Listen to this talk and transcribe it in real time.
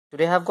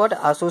Today I have got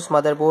Asus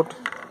motherboard,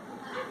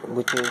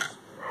 which is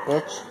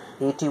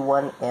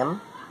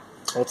H81M.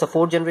 It's a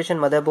 4th generation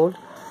motherboard,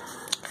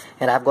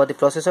 and I've got the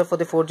processor for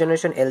the 4th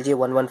generation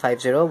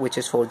LG1150, which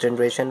is 4th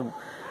generation,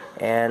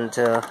 and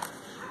 3.5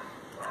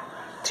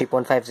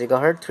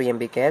 GHz 3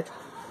 MB cache.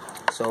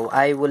 So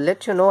I will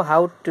let you know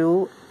how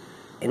to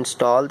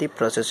install the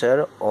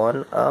processor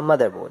on a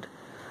motherboard.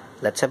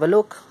 Let's have a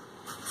look.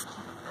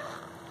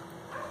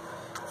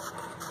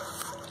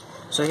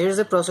 So here's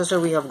the processor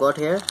we have got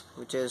here,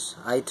 which is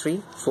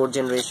i3 4th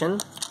generation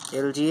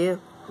LGA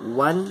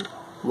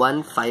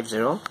 1150,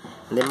 and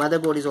the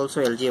motherboard is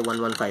also LGA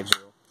 1150.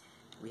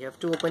 We have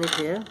to open it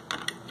here,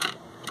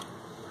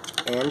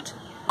 and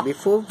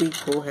before we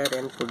go ahead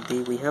and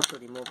we have to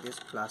remove this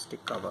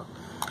plastic cover.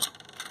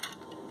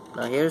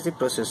 Now here's the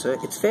processor.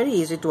 It's very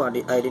easy to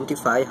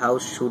identify how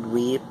should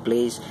we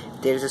place.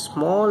 There is a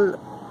small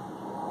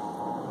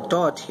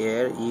dot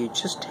here. You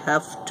just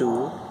have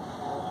to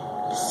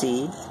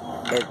see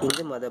in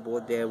the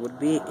motherboard there would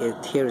be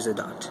here is a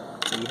dot,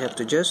 so you have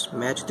to just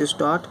match this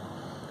dot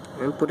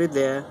and put it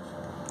there,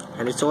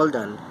 and it's all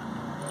done.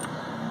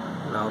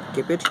 Now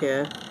keep it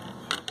here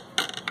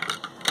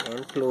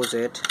and close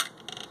it,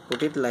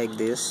 put it like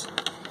this,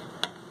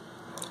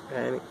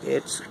 and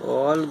it's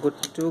all good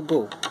to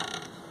go.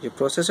 Your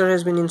processor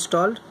has been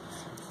installed.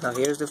 Now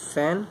here's the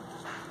fan.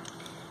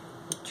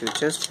 You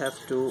just have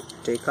to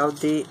take out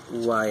the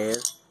wire,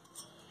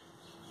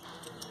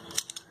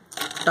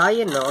 tie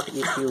a knot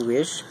if you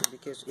wish,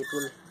 because it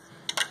will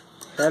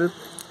help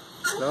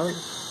the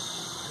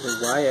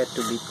wire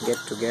to get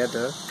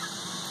together.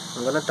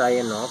 I'm gonna tie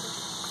a knot,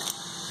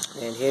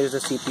 and here is the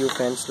CPU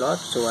fan slot,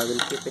 so I will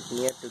keep it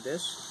near to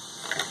this,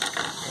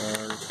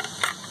 and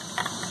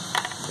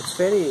it's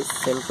very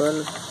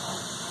simple.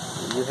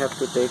 You have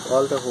to take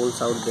all the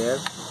holes out there,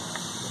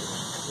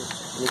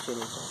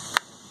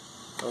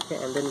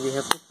 okay, and then we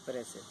have to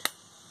press it.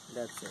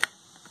 That's it.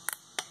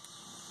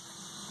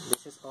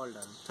 This is all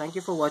done. Thank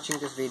you for watching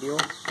this video.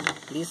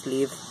 Please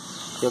leave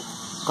your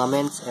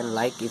comments and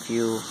like if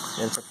you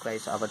and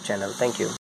subscribe our channel. Thank you.